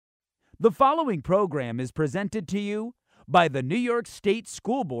The following program is presented to you by the New York State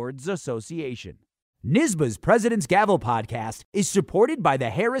School Boards Association. NYSSBA's President's Gavel podcast is supported by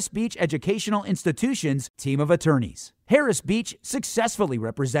the Harris Beach Educational Institution's team of attorneys. Harris Beach successfully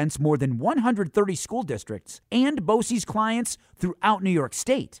represents more than 130 school districts and BOCES clients throughout New York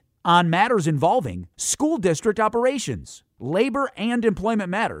State on matters involving school district operations, labor and employment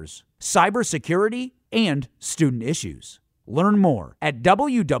matters, cybersecurity, and student issues. Learn more at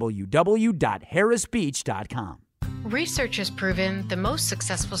www.harrisbeach.com. Research has proven the most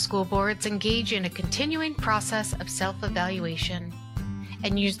successful school boards engage in a continuing process of self-evaluation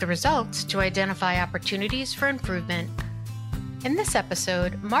and use the results to identify opportunities for improvement. In this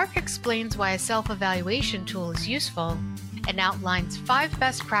episode, Mark explains why a self-evaluation tool is useful and outlines 5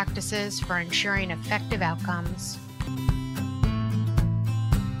 best practices for ensuring effective outcomes.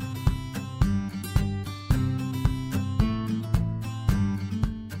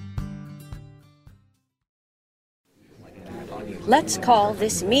 Let's call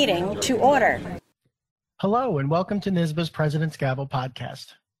this meeting to order. Hello, and welcome to NYSSBA's President's Gavel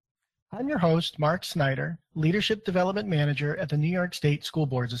podcast. I'm your host, Mark Snyder, Leadership Development Manager at the New York State School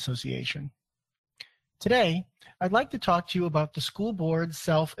Boards Association. Today, I'd like to talk to you about the school board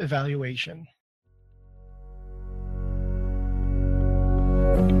self-evaluation.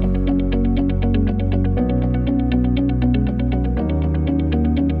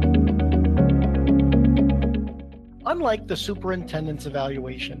 Unlike the superintendent's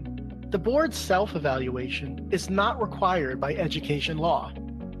evaluation, the board's self-evaluation is not required by education law.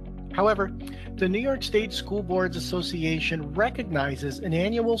 However, the New York State School Boards Association recognizes an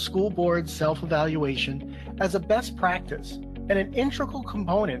annual school board self-evaluation as a best practice and an integral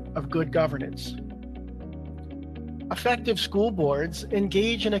component of good governance. Effective school boards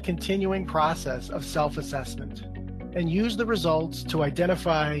engage in a continuing process of self-assessment and use the results to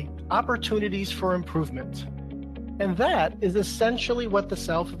identify opportunities for improvement. And that is essentially what the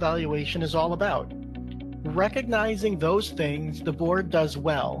self-evaluation is all about. Recognizing those things the board does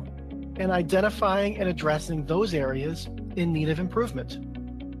well and identifying and addressing those areas in need of improvement.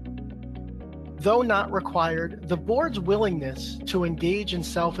 Though not required, the board's willingness to engage in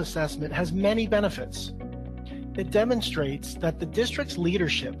self-assessment has many benefits. It demonstrates that the district's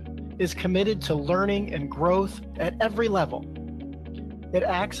leadership is committed to learning and growth at every level. It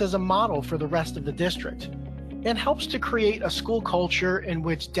acts as a model for the rest of the district and helps to create a school culture in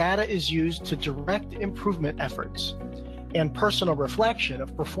which data is used to direct improvement efforts, and personal reflection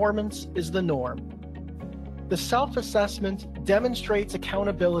of performance is the norm. The self-assessment demonstrates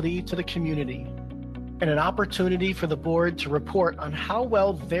accountability to the community and an opportunity for the board to report on how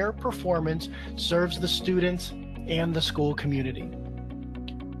well their performance serves the students and the school community.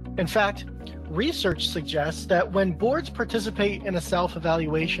 In fact, research suggests that when boards participate in a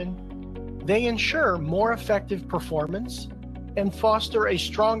self-evaluation, they ensure more effective performance and foster a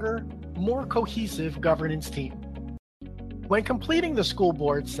stronger, more cohesive governance team. When completing the school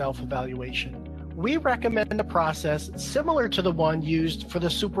board self-evaluation, we recommend a process similar to the one used for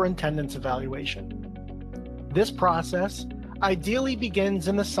the superintendent's evaluation. This process ideally begins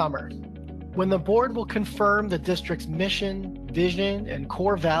in the summer, when the board will confirm the district's mission, vision, and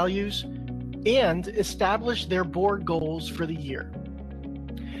core values, and establish their board goals for the year.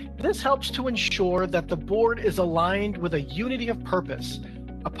 This helps to ensure that the board is aligned with a unity of purpose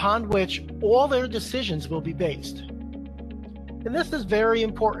upon which all their decisions will be based. And this is very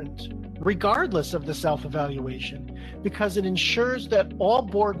important, regardless of the self-evaluation, because it ensures that all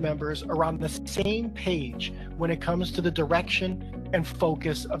board members are on the same page when it comes to the direction and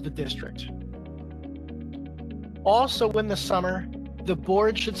focus of the district. Also in the summer, the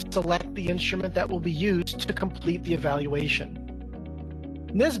board should select the instrument that will be used to complete the evaluation.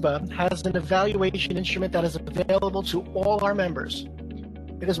 NYSSBA has an evaluation instrument that is available to all our members.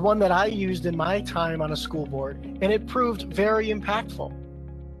 It is one that I used in my time on a school board, and it proved very impactful.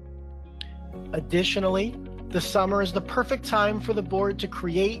 Additionally, the summer is the perfect time for the board to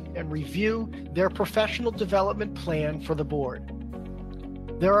create and review their professional development plan for the board.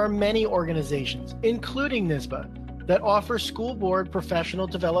 There are many organizations, including NYSSBA, that offer school board professional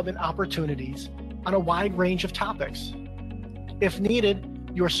development opportunities on a wide range of topics. If needed,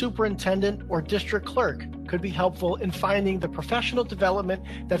 your superintendent or district clerk could be helpful in finding the professional development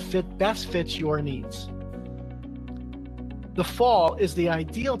that best fits your needs. The fall is the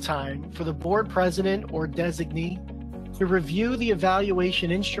ideal time for the board president or designee to review the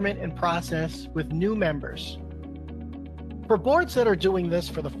evaluation instrument and process with new members. For boards that are doing this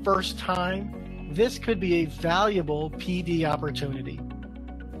for the first time, this could be a valuable PD opportunity.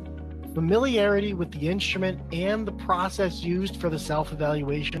 Familiarity with the instrument and the process used for the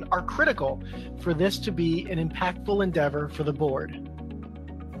self-evaluation are critical for this to be an impactful endeavor for the board.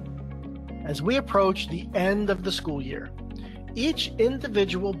 As we approach the end of the school year, each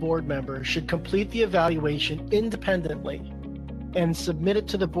individual board member should complete the evaluation independently and submit it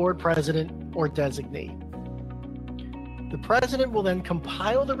to the board president or designee. The president will then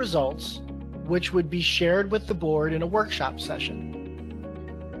compile the results, which would be shared with the board in a workshop session.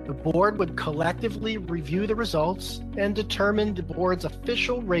 The board would collectively review the results and determine the board's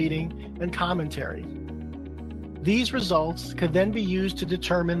official rating and commentary. These results could then be used to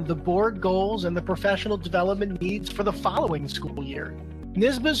determine the board goals and the professional development needs for the following school year.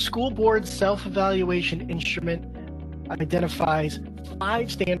 NYSSBA's school board self-evaluation instrument identifies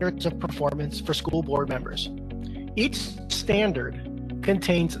 5 standards of performance for school board members. Each standard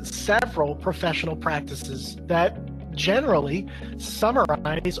contains several professional practices that generally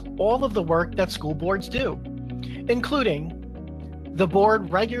summarize all of the work that school boards do, including the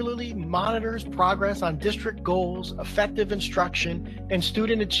board regularly monitors progress on district goals, effective instruction, and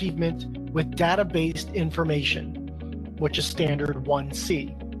student achievement with data-based information, which is standard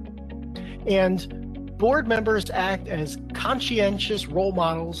 1C. And board members act as conscientious role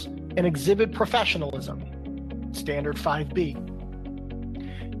models and exhibit professionalism, standard 5B.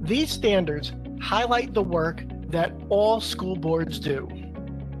 These standards highlight the work that all school boards do.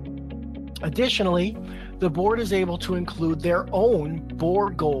 Additionally, the board is able to include their own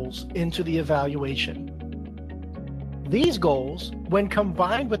board goals into the evaluation. These goals, when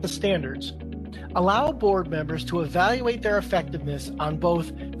combined with the standards, allow board members to evaluate their effectiveness on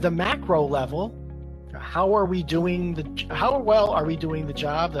both the macro level, how well are we doing the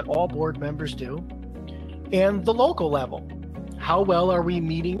job that all board members do, and the local level, how well are we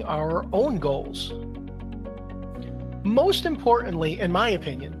meeting our own goals. Most importantly, in my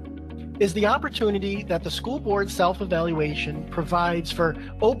opinion, is the opportunity that the school board self-evaluation provides for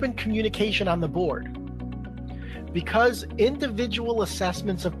open communication on the board. Because individual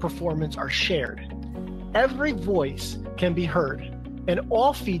assessments of performance are shared, every voice can be heard and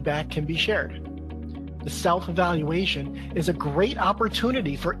all feedback can be shared. The self-evaluation is a great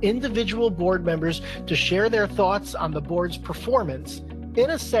opportunity for individual board members to share their thoughts on the board's performance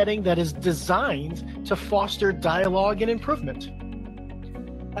in a setting that is designed to foster dialogue and improvement.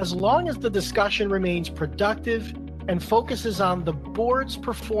 As long as the discussion remains productive and focuses on the board's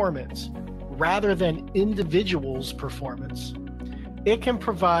performance rather than individuals' performance, it can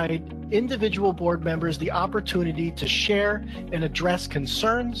provide individual board members the opportunity to share and address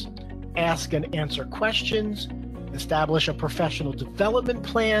concerns, ask and answer questions, establish a professional development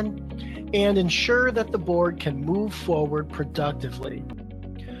plan, and ensure that the board can move forward productively.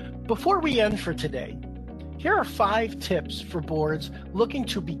 Before we end for today, here are 5 tips for boards looking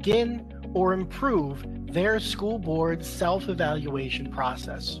to begin or improve their school board self-evaluation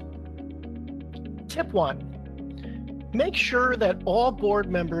process. Tip 1. Make sure that all board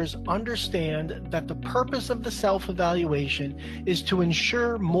members understand that the purpose of the self-evaluation is to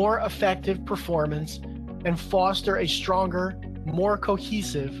ensure more effective performance and foster a stronger, more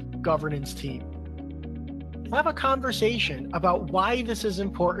cohesive governance team. Have a conversation about why this is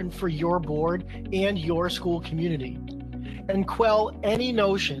important for your board and your school community, and quell any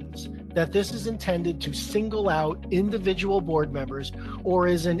notions that this is intended to single out individual board members or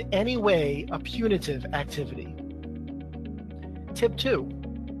is in any way a punitive activity. Tip 2.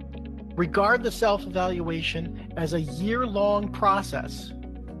 Regard the self-evaluation as a year-long process.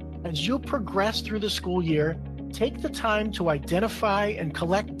 As you progress through the school year, take the time to identify and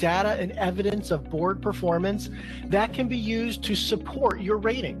collect data and evidence of board performance that can be used to support your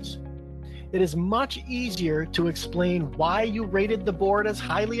ratings. It is much easier to explain why you rated the board as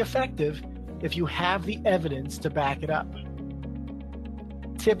highly effective if you have the evidence to back it up.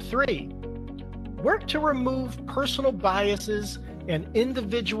 Tip 3. Work to remove personal biases and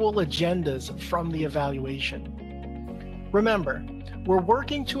individual agendas from the evaluation. Remember, we're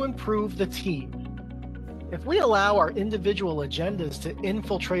working to improve the team. If we allow our individual agendas to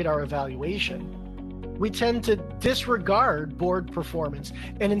infiltrate our evaluation, we tend to disregard board performance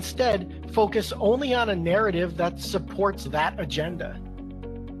and instead focus only on a narrative that supports that agenda.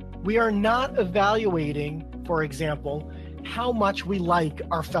 We are not evaluating, for example, how much we like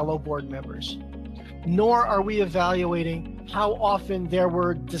our fellow board members, nor are we evaluating how often there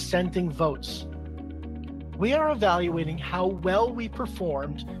were dissenting votes. We are evaluating how well we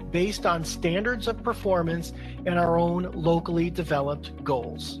performed based on standards of performance and our own locally developed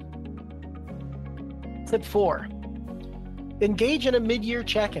goals. Tip 4. Engage in a mid-year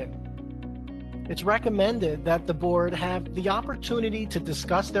check-in. It's recommended that the board have the opportunity to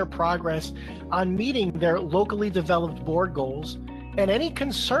discuss their progress on meeting their locally developed board goals and any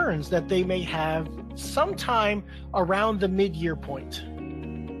concerns that they may have sometime around the mid-year point.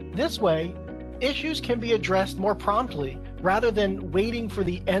 This way, issues can be addressed more promptly rather than waiting for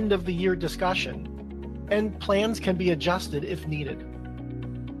the end of the year discussion, and plans can be adjusted if needed.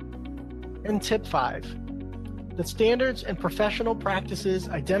 And tip 5. The standards and professional practices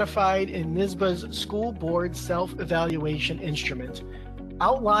identified in NYSSBA's School Board Self-Evaluation Instrument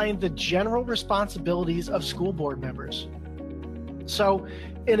outline the general responsibilities of school board members. So,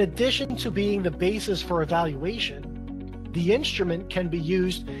 in addition to being the basis for evaluation, the instrument can be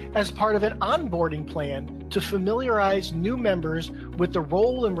used as part of an onboarding plan to familiarize new members with the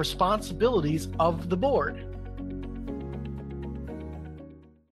role and responsibilities of the board.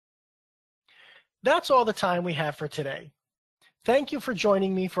 That's all the time we have for today. Thank you for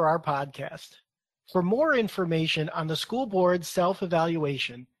joining me for our podcast. For more information on the school board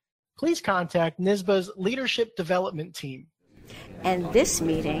self-evaluation, please contact NYSSBA's Leadership Development Team. And this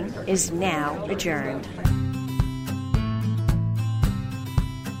meeting is now adjourned.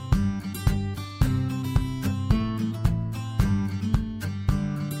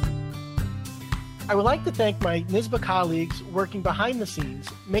 I would like to thank my NYSSBA colleagues working behind the scenes,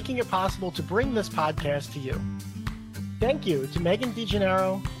 making it possible to bring this podcast to you. Thank you to Megan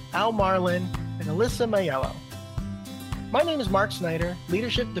DeGennaro, Al Marlin, and Alyssa Maiello. My name is Mark Snyder,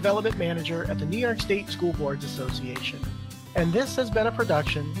 Leadership Development Manager at the New York State School Boards Association, and this has been a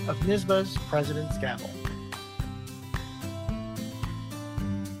production of NYSSBA's President's Gavel.